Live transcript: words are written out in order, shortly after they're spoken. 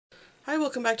Hi,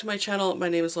 welcome back to my channel. My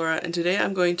name is Laura and today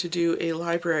I'm going to do a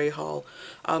library haul.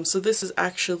 So this is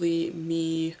actually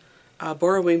me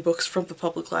borrowing books from the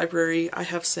public library. I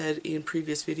have said in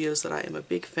previous videos that I am a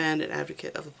big fan and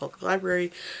advocate of the public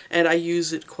library and I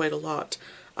use it quite a lot.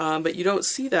 But you don't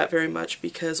see that very much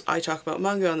because I talk about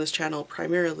manga on this channel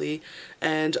primarily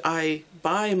and I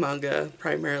buy manga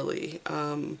primarily.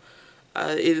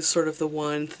 It is sort of the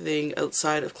one thing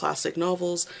outside of classic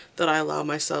novels that I allow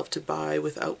myself to buy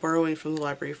without borrowing from the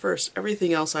library first.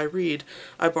 Everything else I read,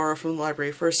 I borrow from the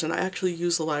library first, and I actually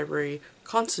use the library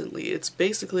constantly. It's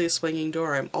basically a swinging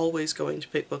door. I'm always going to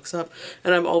pick books up,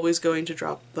 and I'm always going to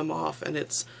drop them off, and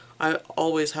I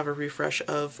always have a refresh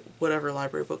of whatever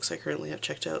library books I currently have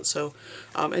checked out. So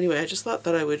anyway, I just thought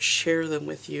that I would share them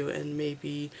with you and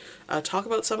maybe talk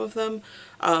about some of them.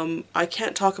 I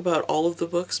can't talk about all of the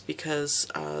books because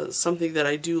something that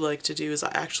I do like to do is I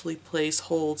actually place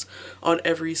holds on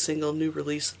every single new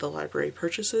release that the library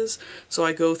purchases. So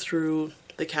I go through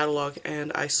the catalog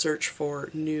and I search for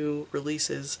new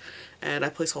releases and I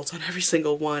place holds on every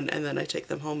single one, and then I take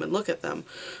them home and look at them.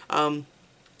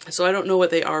 So I don't know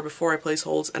what they are before I place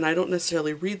holds, and I don't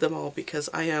necessarily read them all because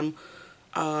I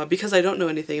don't know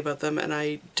anything about them, and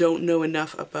I don't know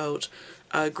enough about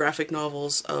graphic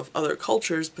novels of other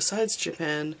cultures besides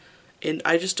Japan, and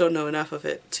I just don't know enough of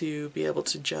it to be able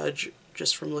to judge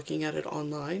just from looking at it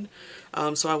online.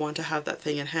 So I want to have that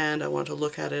thing in hand, I want to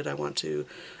look at it, I want to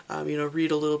read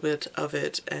a little bit of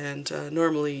it, and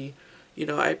normally,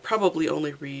 I probably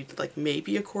only read like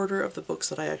maybe a quarter of the books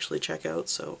that I actually check out,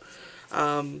 so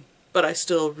but I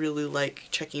still really like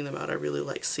checking them out. I really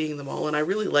like seeing them all, and I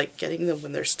really like getting them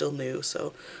when they're still new,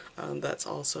 so that's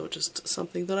also just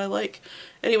something that I like.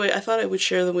 Anyway, I thought I would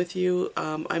share them with you.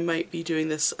 I might be doing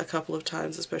this a couple of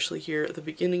times, especially here at the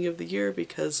beginning of the year,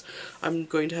 because I'm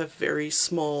going to have very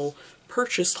small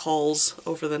purchase hauls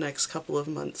over the next couple of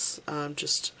months,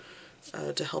 just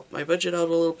to help my budget out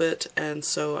a little bit, and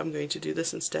so I'm going to do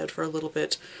this instead for a little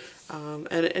bit.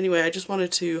 And anyway, I just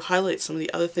wanted to highlight some of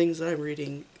the other things that I'm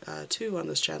reading too on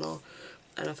this channel,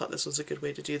 and I thought this was a good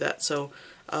way to do that. So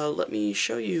let me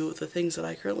show you the things that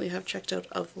I currently have checked out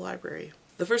of the library.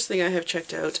 The first thing I have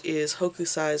checked out is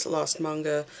Hokusai's Lost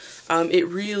Manga. It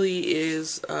really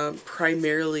is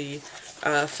primarily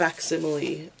a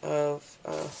facsimile of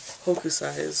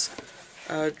Hokusai's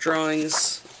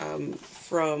drawings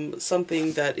from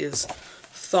something that is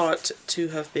thought to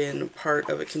have been part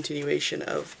of a continuation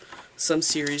of some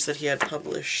series that he had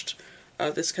published.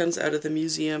 This comes out of the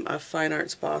Museum of Fine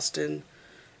Arts, Boston,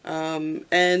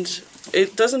 and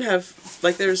it doesn't have,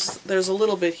 like, there's a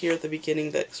little bit here at the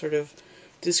beginning that sort of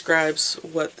describes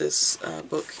what this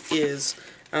book is.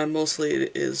 Mostly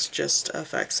it is just a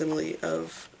facsimile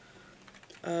of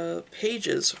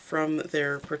pages from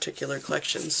their particular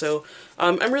collection. So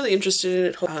I'm really interested in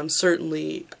it.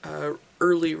 Certainly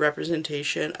early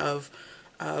representation of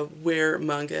where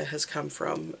manga has come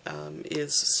from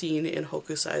is seen in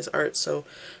Hokusai's art, so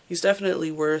he's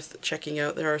definitely worth checking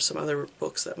out. There are some other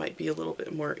books that might be a little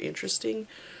bit more interesting,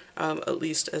 at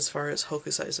least as far as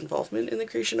Hokusai's involvement in the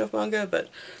creation of manga, but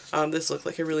this looked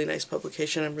like a really nice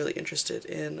publication. I'm really interested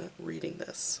in reading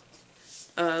this.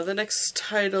 The next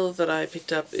title that I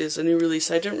picked up is a new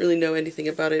release. I didn't really know anything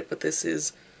about it, but this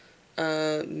is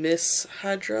Miss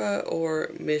Hadra or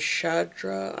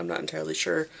Mishadra. I'm not entirely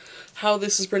sure how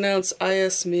this is pronounced.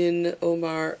 Iasmin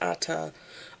Omar Ata.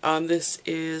 This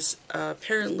is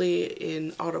apparently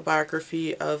an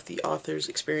autobiography of the author's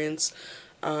experience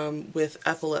with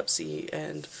epilepsy,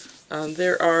 and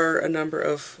there are a number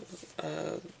of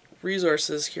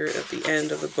resources here at the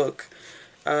end of the book.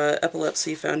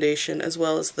 Epilepsy Foundation, as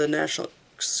well as the National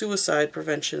Suicide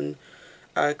Prevention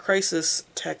Crisis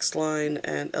Text Line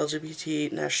and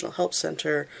LGBT National Help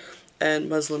Center and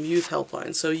Muslim Youth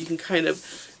Helpline. So you can kind of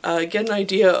get an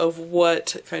idea of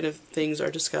what kind of things are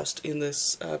discussed in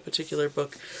this particular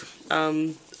book.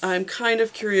 I'm kind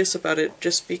of curious about it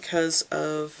just because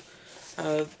of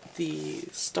the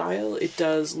style. It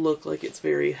does look like it's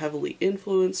very heavily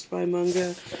influenced by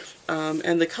manga,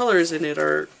 and the colors in it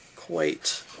are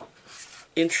quite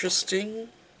interesting.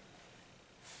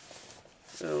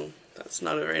 So that's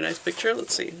not a very nice picture.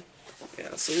 Let's see.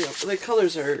 Yeah, so yeah, the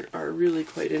colors are really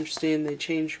quite interesting. They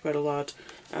change quite a lot,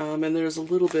 and there's a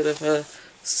little bit of a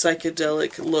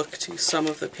psychedelic look to some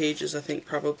of the pages, I think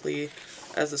probably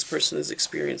as this person is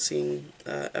experiencing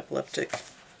epileptic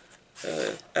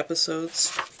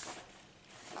episodes.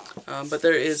 But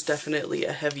there is definitely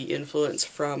a heavy influence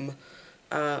from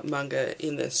manga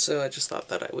in this, so I just thought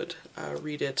that I would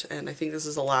read it, and I think this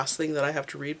is the last thing that I have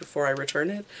to read before I return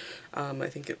it. I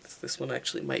think this one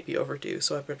actually might be overdue,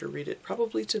 so I better read it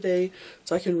probably today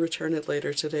so I can return it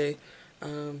later today.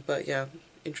 But yeah,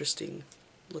 interesting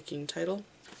looking title.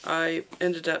 I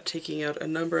ended up taking out a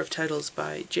number of titles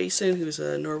by Jason, who's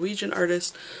a Norwegian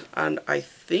artist, and I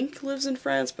think lives in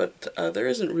France, but there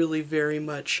isn't really very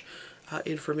much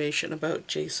information about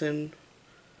Jason.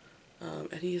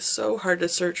 And he is so hard to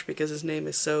search because his name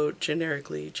is so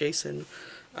generically Jason.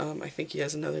 I think he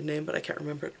has another name, but I can't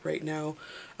remember it right now.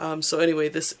 So anyway,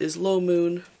 this is Low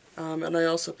Moon, and I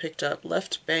also picked up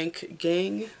Left Bank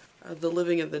Gang, The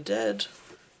Living and the Dead,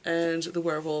 and The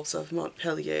Werewolves of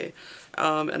Montpellier.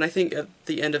 And I think at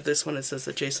the end of this one it says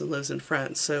that Jason lives in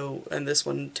France, so, and this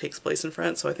one takes place in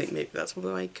France, so I think maybe that's what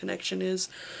my connection is.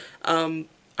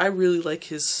 I really like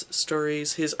his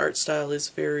stories. His art style is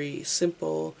very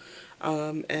simple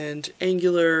and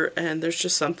angular, and there's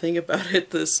just something about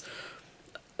it. There's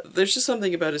just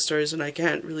something about his stories, and I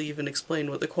can't really even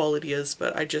explain what the quality is,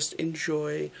 but I just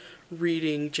enjoy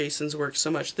reading Jason's work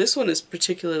so much. This one is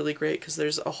particularly great because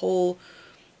there's a whole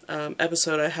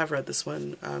episode. I have read this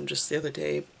one just the other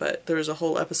day, but there's a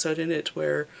whole episode in it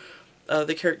where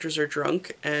the characters are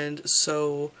drunk, and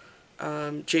so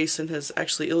Jason has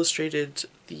actually illustrated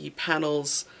the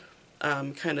panels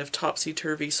kind of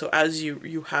topsy-turvy, so as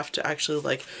you have to actually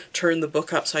like turn the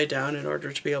book upside down in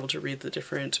order to be able to read the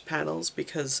different panels,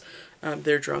 because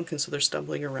they're drunk and so they're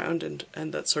stumbling around,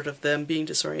 and that's sort of them being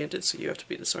disoriented, so you have to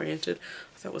be disoriented.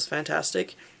 That was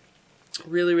fantastic.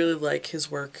 Really, really like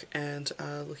his work, and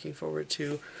looking forward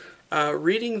to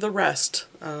reading the rest.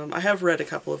 I have read a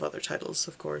couple of other titles,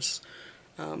 of course,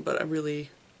 but I'm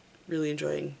really, really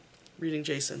enjoying reading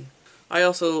Jason. I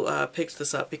also picked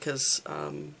this up because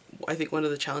I think one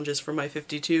of the challenges for my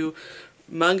 52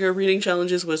 manga reading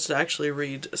challenges was to actually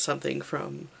read something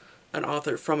from an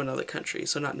author from another country,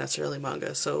 so not necessarily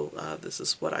manga, so this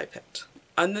is what I picked.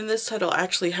 And then this title I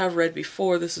actually have read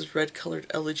before. This is Red Colored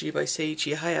Elegy by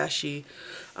Seiichi Hayashi.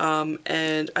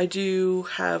 And I do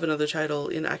have another title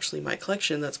in actually my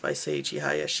collection that's by Seiichi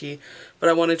Hayashi, but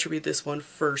I wanted to read this one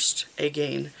first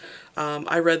again.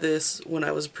 I read this when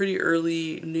I was a pretty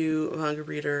early new manga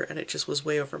reader, and it just was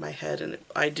way over my head, and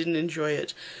I didn't enjoy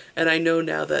it. And I know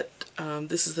now that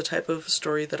this is the type of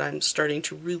story that I'm starting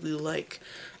to really like,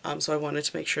 so I wanted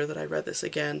to make sure that I read this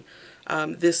again.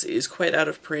 This is quite out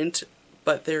of print,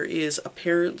 but there is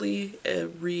apparently a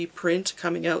reprint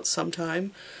coming out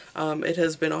sometime. It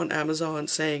has been on Amazon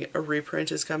saying a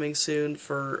reprint is coming soon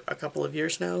for a couple of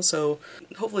years now, so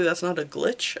hopefully that's not a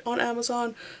glitch on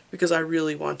Amazon, because I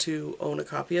really want to own a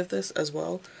copy of this as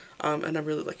well, and I'm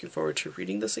really looking forward to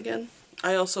reading this again.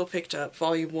 I also picked up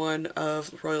Volume 1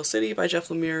 of Royal City by Jeff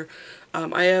Lemire.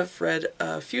 I have read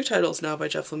a few titles now by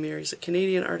Jeff Lemire. He's a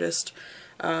Canadian artist.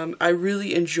 I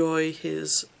really enjoy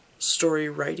his story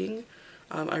writing.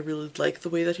 I really like the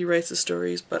way that he writes his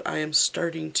stories, but I am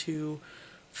starting to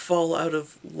fall out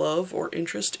of love or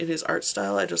interest in his art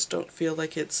style. I just don't feel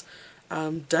like it's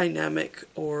dynamic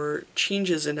or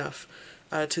changes enough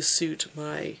to suit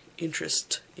my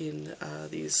interest in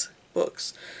these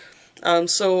books.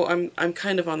 So I'm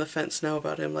kind of on the fence now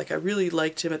about him. Like, I really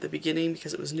liked him at the beginning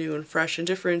because it was new and fresh and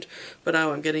different, but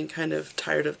now I'm getting kind of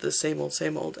tired of the same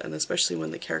old, and especially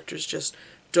when the characters just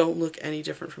don't look any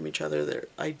different from each other. They're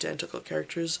identical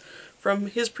characters from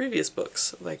his previous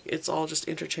books. Like, it's all just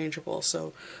interchangeable,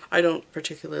 so I don't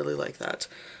particularly like that.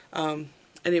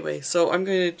 Anyway, so I'm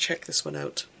going to check this one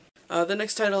out. The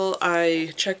next title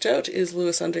I checked out is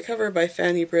Lewis Undercover by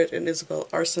Fanny, Britt, and Isabelle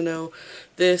Arsenault.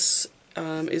 This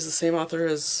is the same author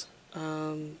as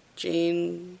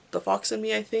Jane the Fox and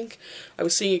Me, I think. I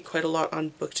was seeing it quite a lot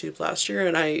on BookTube last year,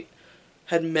 and I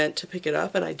had meant to pick it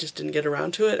up and I just didn't get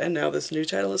around to it, and now this new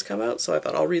title has come out, so I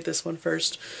thought I'll read this one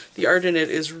first. The art in it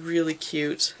is really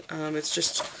cute. It's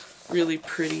just really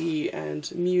pretty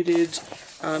and muted.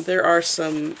 There are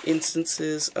some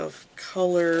instances of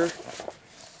color.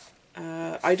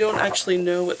 I don't actually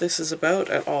know what this is about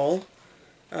at all.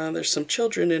 There's some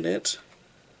children in it.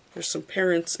 There's some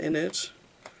parents in it.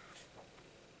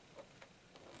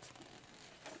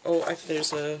 Oh,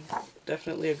 there's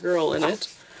definitely a girl in it.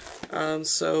 Who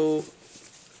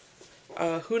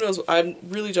knows? I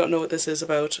really don't know what this is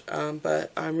about,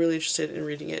 but I'm really interested in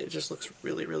reading it. It just looks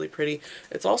really, really pretty.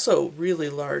 It's also a really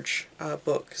large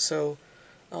book, so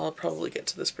I'll probably get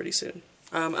to this pretty soon.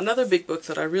 Another big book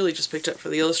that I really just picked up for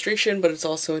the illustration, but it's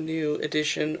also a new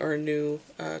edition, or a new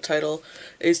title,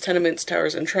 is Tenements,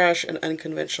 Towers, and Trash, An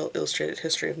Unconventional Illustrated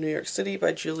History of New York City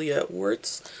by Julia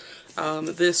Wertz.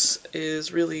 This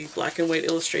is really black and white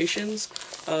illustrations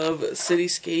of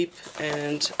cityscape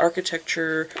and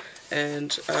architecture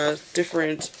and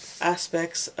different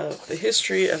aspects of the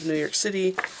history of New York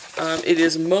City. It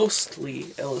is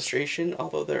mostly illustration,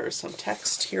 although there is some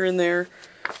text here and there.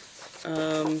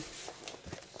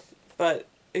 But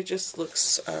it just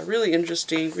looks really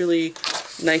interesting, really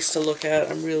nice to look at.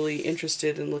 I'm really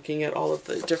interested in looking at all of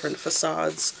the different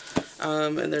facades.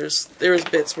 And there was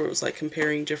bits where it was like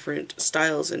comparing different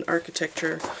styles in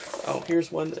architecture. Oh,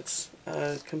 here's one that's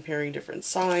comparing different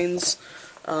signs.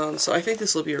 So I think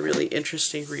this will be a really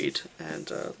interesting read,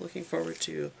 and looking forward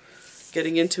to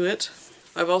getting into it.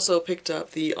 I've also picked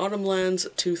up the Autumlands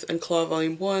Tooth and Claw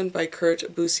Volume 1 by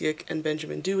Kurt Busiek and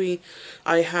Benjamin Dewey.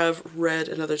 I have read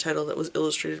another title that was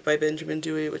illustrated by Benjamin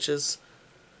Dewey, which is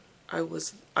I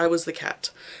Was the Cat.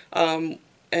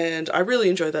 And I really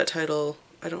enjoyed that title.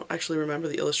 I don't actually remember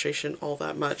the illustration all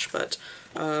that much, but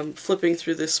flipping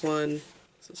through this one,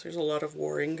 since there's a lot of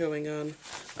warring going on,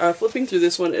 flipping through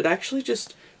this one, it actually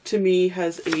just, to me,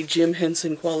 has a Jim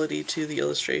Henson quality to the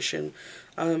illustration.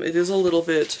 It is a little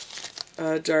bit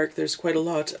dark. There's quite a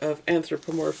lot of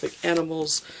anthropomorphic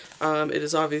animals. It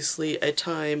is obviously a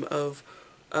time of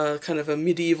kind of a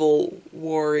medieval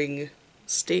warring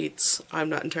states. I'm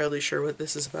not entirely sure what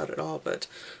this is about at all, but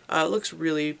it looks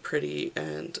really pretty,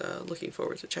 and looking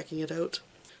forward to checking it out.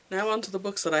 Now on to the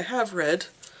books that I have read.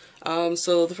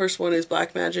 So the first one is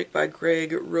Black Magick by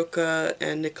Greg Rucka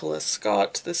and Nicola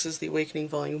Scott. This is The Awakening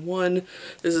Volume 1.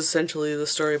 This is essentially the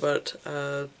story about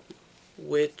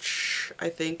witch, I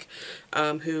think,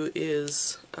 who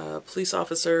is a police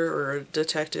officer or a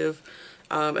detective.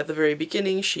 At the very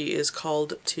beginning, she is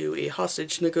called to a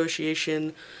hostage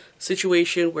negotiation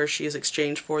situation where she is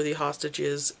exchanged for the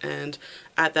hostages, and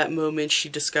at that moment she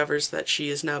discovers that she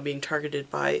is now being targeted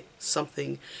by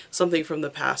something from the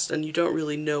past, and you don't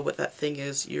really know what that thing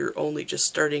is. You're only just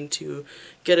starting to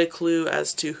get a clue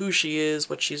as to who she is,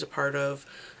 what she's a part of,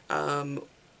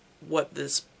 what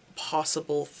this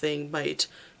possible thing might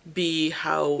be,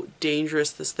 how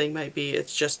dangerous this thing might be.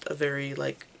 It's just a very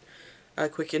a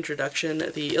quick introduction.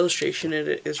 The illustration in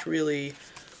it is really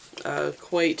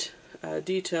quite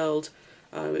detailed.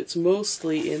 It's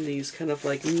mostly in these kind of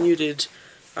like muted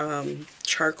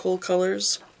charcoal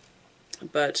colors,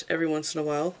 but every once in a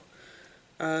while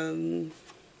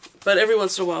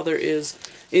there is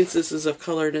instances of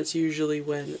color, and it's usually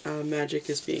when magic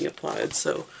is being applied.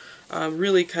 So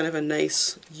really kind of a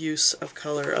nice use of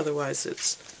color. Otherwise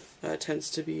it's tends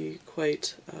to be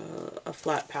quite a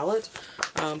flat palette,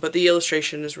 but the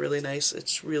illustration is really nice.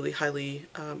 It's really highly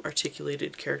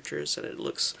articulated characters, and it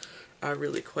looks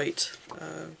really quite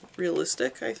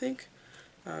realistic, I think.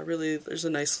 Really, there's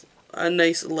a nice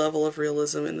level of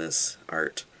realism in this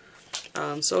art.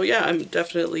 So yeah,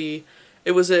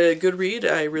 it was a good read.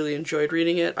 I really enjoyed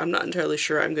reading it. I'm not entirely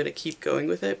sure I'm going to keep going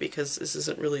with it because this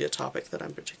isn't really a topic that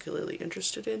I'm particularly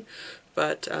interested in,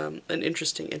 but an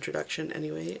interesting introduction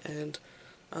anyway, and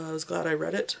I was glad I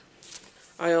read it.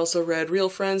 I also read Real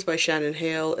Friends by Shannon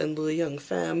Hale and Li Young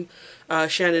Pham.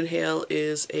 Shannon Hale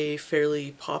is a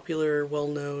fairly popular,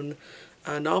 well-known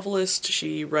novelist.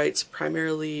 She writes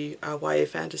primarily YA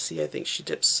fantasy. I think she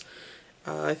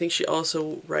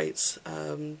also writes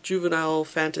juvenile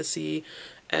fantasy,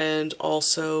 and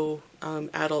also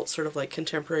adult sort of like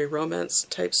contemporary romance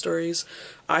type stories.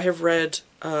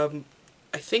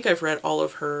 I think I've read all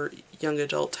of her young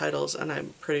adult titles, and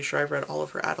I'm pretty sure I've read all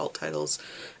of her adult titles,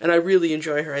 and I really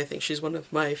enjoy her. I think she's one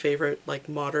of my favorite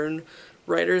modern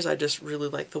writers. I just really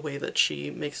like the way that she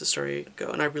makes a story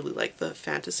go, and I really like the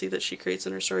fantasy that she creates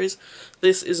in her stories.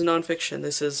 This is nonfiction.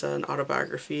 This is an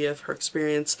autobiography of her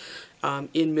experience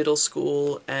in middle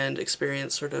school, and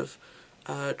experience sort of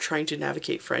trying to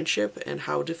navigate friendship and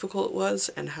how difficult it was,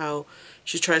 and how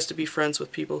she tries to be friends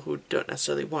with people who don't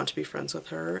necessarily want to be friends with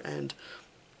her, and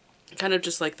kind of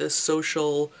just like the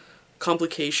social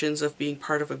complications of being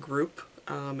part of a group,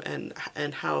 and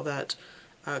how that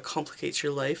complicates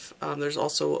your life. There's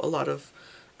also a lot of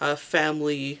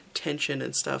family tension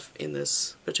and stuff in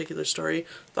this particular story.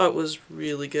 Thought it was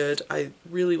really good. I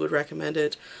really would recommend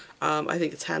it. I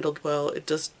think it's handled well.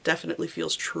 It definitely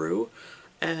feels true,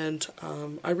 and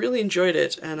I really enjoyed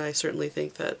it, and I certainly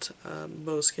think that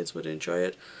most kids would enjoy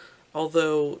it,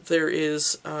 although there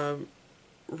is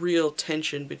real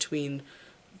tension between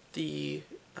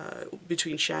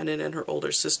Shannon and her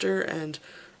older sister, and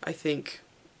I think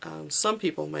some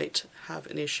people might have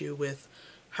an issue with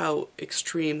how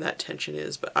extreme that tension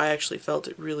is, but I actually felt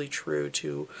it really true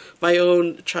to my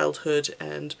own childhood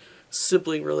and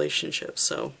sibling relationships,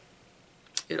 so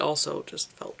it also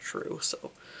just felt true.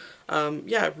 So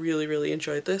Yeah, really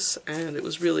enjoyed this, and it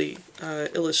was really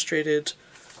illustrated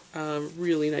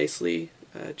really nicely,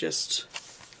 just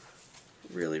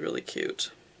really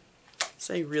cute.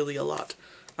 Say really a lot.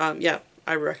 Yeah,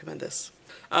 I recommend this.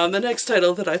 The next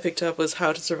title that I picked up was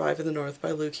How to Survive in the North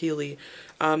by Luke Healy.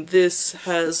 This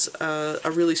has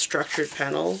a really structured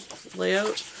panel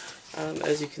layout.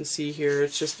 As you can see here,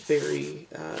 it's just very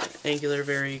angular,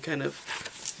 very kind of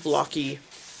blocky,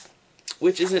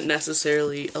 which isn't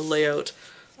necessarily a layout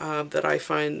that I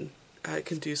find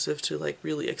conducive to like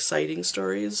really exciting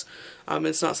stories.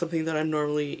 It's not something that I'm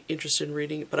normally interested in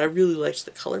reading, but I really liked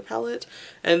the color palette,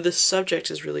 and the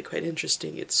subject is really quite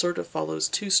interesting. It sort of follows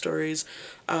two stories.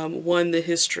 One, the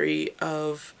history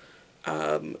of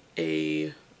an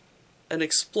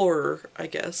explorer, I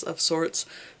guess, of sorts,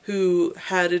 who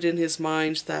had it in his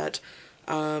mind that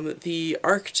the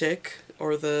Arctic,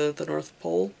 or the North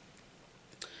Pole,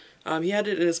 he had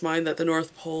it in his mind that the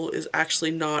North Pole is actually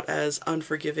not as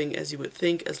unforgiving as you would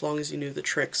think, as long as you knew the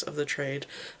tricks of the trade,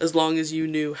 as long as you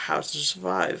knew how to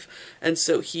survive. And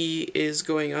so he is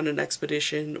going on an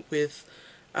expedition with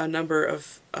a number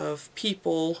of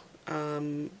people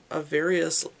of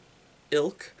various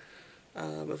ilk,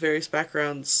 of various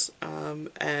backgrounds,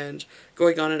 and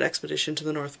going on an expedition to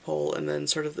the North Pole, and then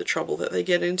sort of the trouble that they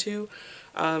get into.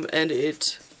 And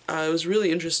it was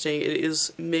really interesting. It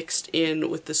is mixed in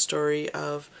with the story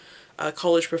of a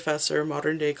college professor,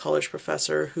 modern-day college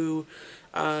professor, who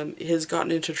has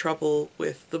gotten into trouble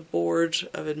with the board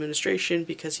of administration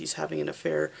because he's having an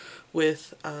affair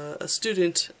with a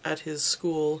student at his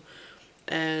school.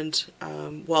 And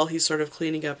while he's sort of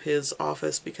cleaning up his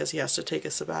office because he has to take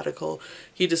a sabbatical,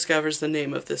 he discovers the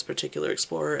name of this particular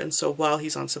explorer, and so while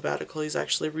he's on sabbatical he's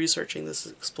actually researching this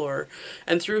explorer,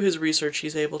 and through his research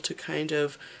he's able to kind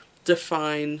of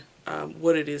define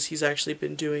what it is he's actually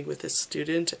been doing with this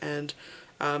student, and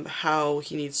how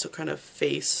he needs to kind of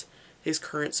face his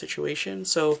current situation.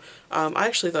 So I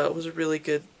actually thought it was a really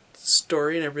good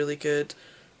story and a really good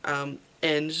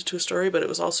end to a story, but it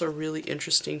was also really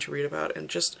interesting to read about and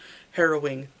just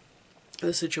harrowing,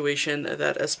 the situation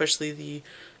that especially the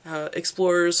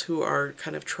explorers who are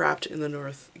kind of trapped in the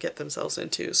north get themselves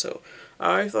into. So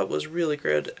I thought it was really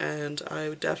good, and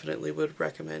I definitely would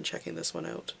recommend checking this one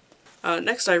out.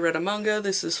 Next I read a manga.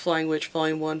 This is Flying Witch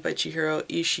Volume 1 by Chihiro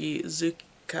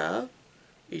Ishizuka.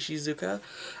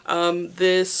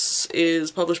 This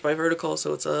is published by Vertical,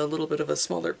 so it's a little bit of a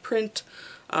smaller print,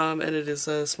 and it is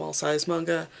a small size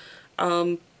manga.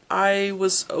 I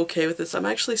was okay with this. I'm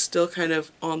actually still kind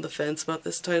of on the fence about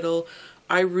this title.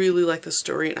 I really like the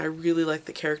story and I really like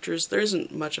the characters. There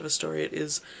isn't much of a story. It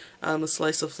is a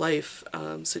slice of life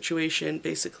situation.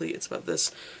 Basically, it's about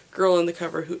this girl on the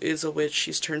cover who is a witch.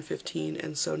 She's turned 15,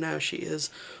 and so now she is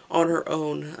on her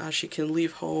own. She can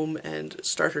leave home and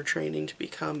start her training to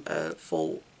become a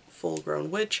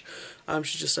full-grown witch.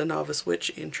 She's just a novice witch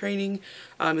in training.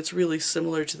 It's really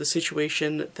similar to the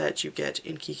situation that you get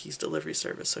in Kiki's Delivery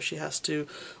Service. So she has to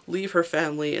leave her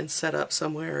family and set up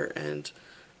somewhere and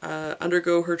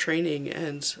undergo her training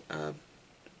and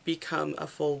become a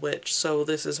full witch. So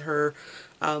this is her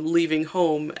leaving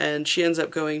home, and she ends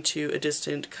up going to a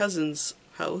distant cousin's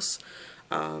house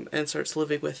and starts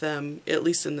living with them, at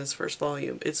least in this first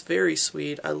volume. It's very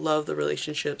sweet. I love the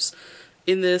relationships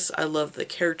in this. I love the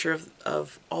character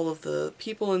of all of the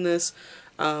people in this.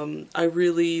 I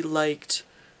really liked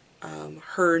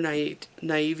her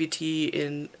naivety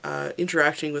in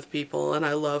interacting with people, and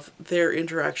I love their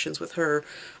interactions with her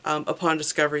upon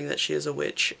discovering that she is a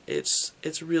witch.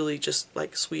 It's really just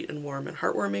like sweet and warm and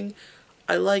heartwarming.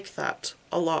 I like that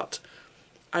a lot.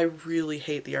 I really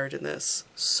hate the art in this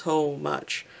so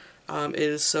much. It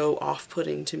is so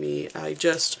off-putting to me. I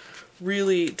just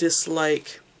really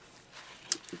dislike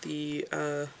the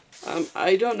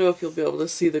I don't know if you'll be able to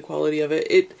see the quality of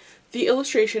it. The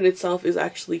illustration itself is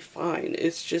actually fine.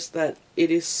 It's just that it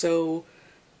is so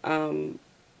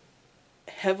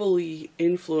heavily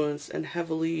influenced and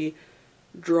heavily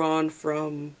drawn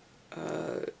from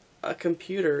a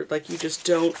computer. Like, you just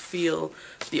don't feel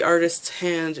the artist's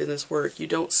hand in this work. You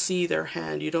don't see their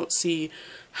hand. You don't see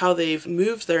how they've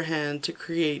moved their hand to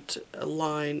create a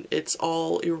line. It's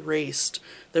all erased.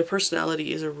 Their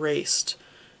personality is erased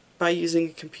by using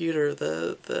a computer.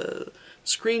 The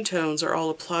screen tones are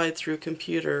all applied through a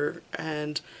computer,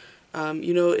 and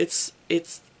you know, it's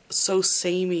so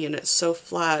samey and it's so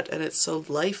flat and it's so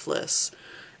lifeless.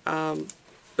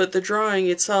 But the drawing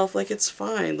itself, like, it's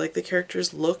fine. Like, the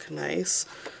characters look nice,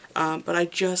 but I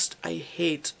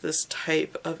hate this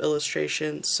type of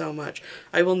illustration so much.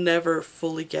 I will never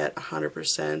fully get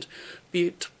 100%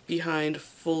 behind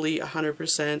fully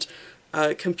 100%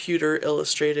 computer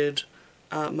illustrated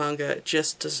manga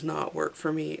just does not work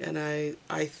for me, and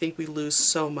I think we lose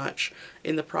so much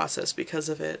in the process because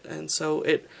of it, and so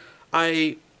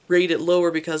I rate it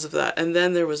lower because of that. And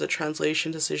then there was a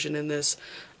translation decision in this,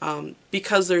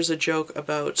 because there's a joke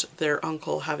about their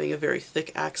uncle having a very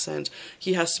thick accent.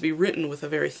 He has to be written with a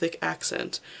very thick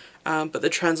accent, but the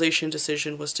translation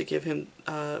decision was to give him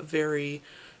very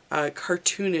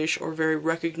cartoonish or very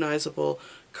recognizable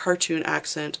cartoon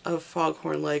accent of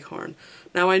Foghorn Leghorn.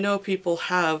 Now I know people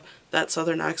have that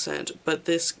southern accent, but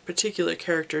this particular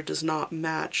character does not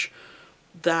match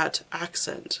that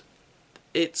accent.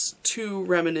 It's too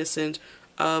reminiscent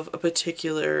of a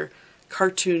particular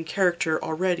cartoon character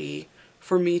already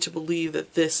for me to believe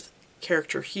that this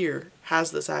character here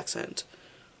has this accent.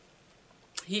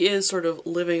 He is sort of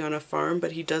living on a farm,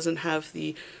 but he doesn't have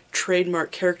the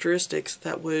trademark characteristics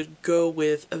that would go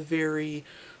with a very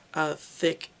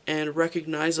thick and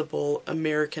recognizable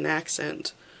American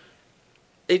accent.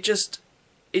 It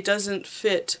doesn't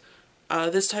fit.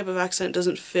 This type of accent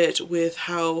doesn't fit with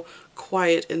how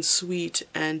quiet and sweet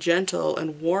and gentle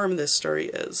and warm this story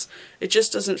is. It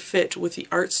just doesn't fit with the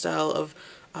art style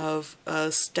of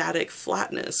static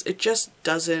flatness. It just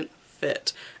doesn't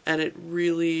fit, and it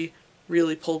really,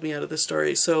 really pulled me out of the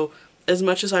story. So as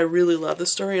much as I really love the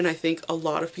story, and I think a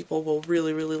lot of people will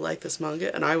really, really like this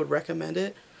manga, and I would recommend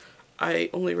it,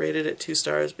 I only rated it 2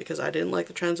 stars because I didn't like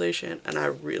the translation and I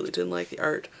really didn't like the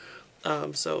art.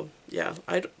 So yeah,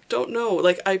 I don't know,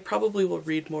 like I probably will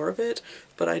read more of it,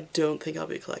 but I don't think I'll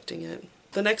be collecting it.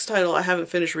 The next title I haven't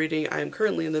finished reading, I am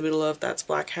currently in the middle of, that's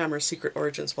Black Hammer Secret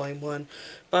Origins Volume 1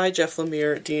 by Jeff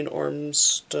Lemire, Dean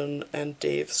Ormston, and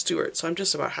Dave Stewart. So I'm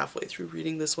just about halfway through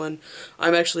reading this one.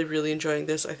 I'm actually really enjoying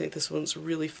this. I think this one's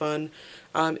really fun.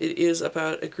 It is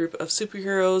about a group of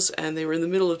superheroes, and they were in the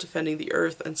middle of defending the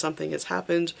Earth, and something has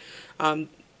happened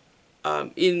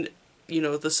in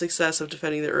the success of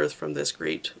defending the Earth from this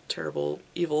great, terrible,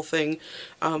 evil thing.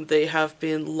 They have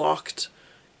been locked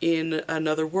in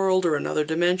another world or another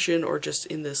dimension, or just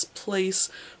in this place,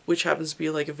 which happens to be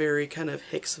like a very kind of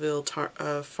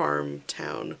Hicksville farm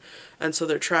town. And so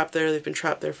they're trapped there. They've been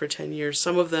trapped there for 10 years.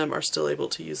 Some of them are still able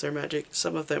to use their magic.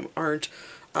 Some of them aren't,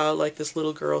 like this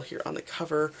little girl here on the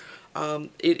cover.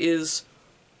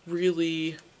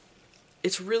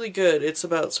 It's really good. It's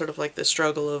about sort of like the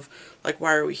struggle of like,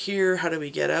 why are we here? How do we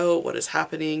get out? What is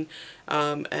happening?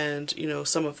 And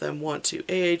some of them want to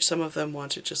age, some of them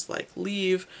want to just like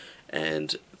leave,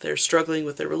 and they're struggling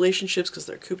with their relationships because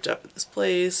they're cooped up in this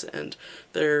place, and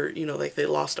they're, like they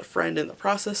lost a friend in the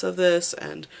process of this,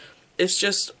 and it's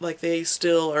just like they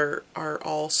still are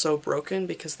all so broken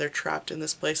because they're trapped in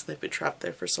this place and they've been trapped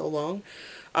there for so long.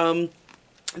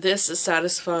 This has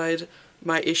satisfied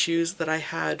my issues that I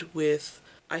had with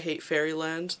I Hate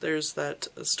Fairyland. There's that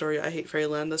story, I Hate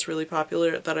Fairyland, that's really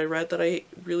popular that I read that I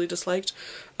really disliked.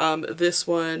 This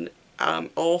one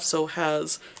also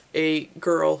has a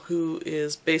girl who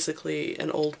is basically an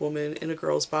old woman in a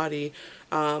girl's body,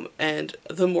 and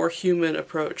the more human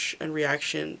approach and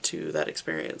reaction to that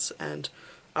experience. And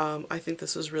I think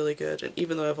this is really good, and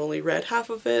even though I've only read half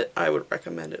of it, I would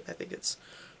recommend it. I think it's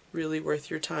really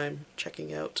worth your time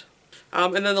checking out.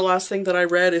 And then the last thing that I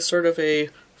read is sort of a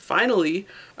finally.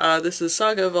 This is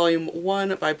Saga Volume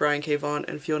 1 by Brian K. Vaughan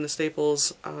and Fiona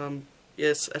Staples.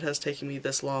 Yes, it has taken me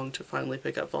this long to finally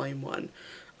pick up Volume 1.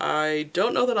 I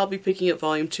don't know that I'll be picking up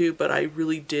Volume 2, but I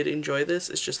really did enjoy this.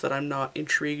 It's just that I'm not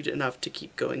intrigued enough to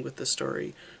keep going with the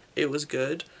story. It was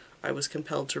good. I was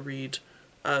compelled to read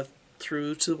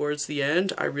through towards the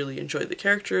end. I really enjoyed the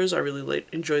characters. I really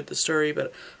enjoyed the story,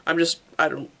 but I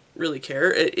don't really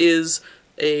care. It is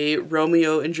a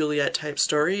Romeo and Juliet type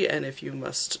story, and if you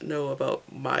must know about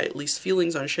my least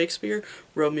feelings on Shakespeare,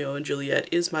 Romeo and Juliet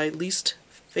is my least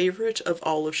favorite of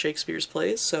all of Shakespeare's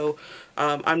plays, so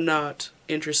I'm not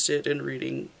interested in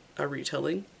reading a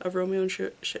retelling of Romeo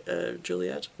and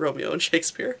Juliet. Romeo and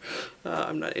Shakespeare.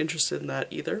 I'm not interested in that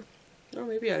either. Or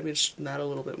maybe I'm interested in that a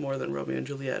little bit more than Romeo and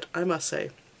Juliet, I must say.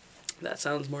 That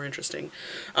sounds more interesting.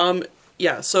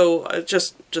 Yeah, so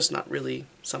just not really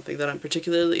something that I'm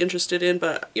particularly interested in,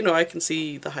 but I can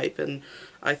see the hype, and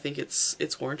I think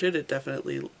it's warranted. It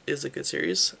definitely is a good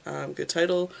series. Good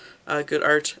title, good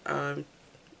art.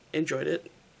 Enjoyed it.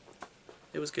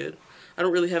 It was good. I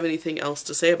don't really have anything else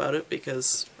to say about it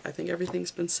because I think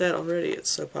everything's been said already. It's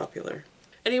so popular.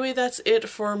 Anyway, that's it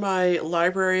for my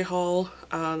library haul.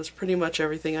 That's pretty much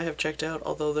everything I have checked out,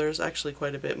 although there's actually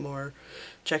quite a bit more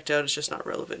checked out. It's just not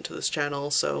relevant to this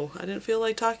channel, so I didn't feel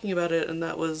like talking about it, and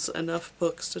that was enough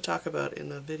books to talk about in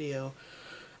the video.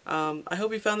 I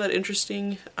hope you found that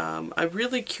interesting. I'm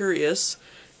really curious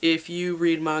if you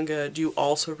read manga, do you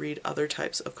also read other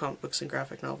types of comic books and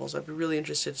graphic novels? I'd be really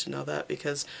interested to know that,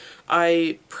 because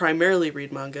I primarily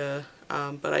read manga,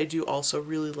 but I do also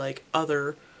really like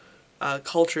other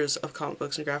cultures of comic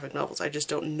books and graphic novels. I just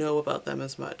don't know about them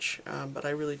as much, but I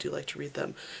really do like to read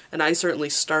them. And I certainly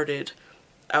started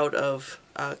out of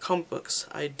comic books.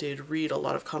 I did read a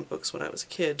lot of comic books when I was a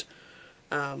kid,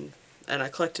 and I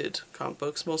collected comic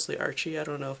books, mostly Archie. I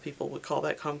don't know if people would call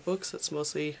that comic books. It's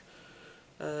mostly,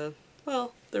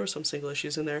 well, there were some single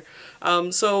issues in there.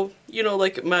 So, you know,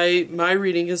 like, my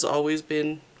reading has always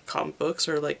been comic books,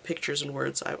 or like pictures and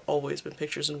words. I've always been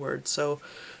pictures and words. So,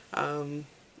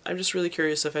 I'm just really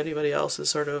curious if anybody else is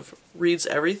sort of reads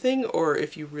everything, or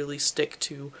if you really stick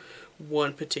to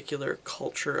one particular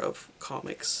culture of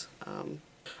comics.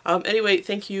 Anyway,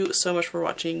 thank you so much for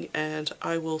watching, and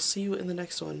I will see you in the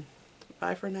next one.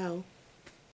 Bye for now.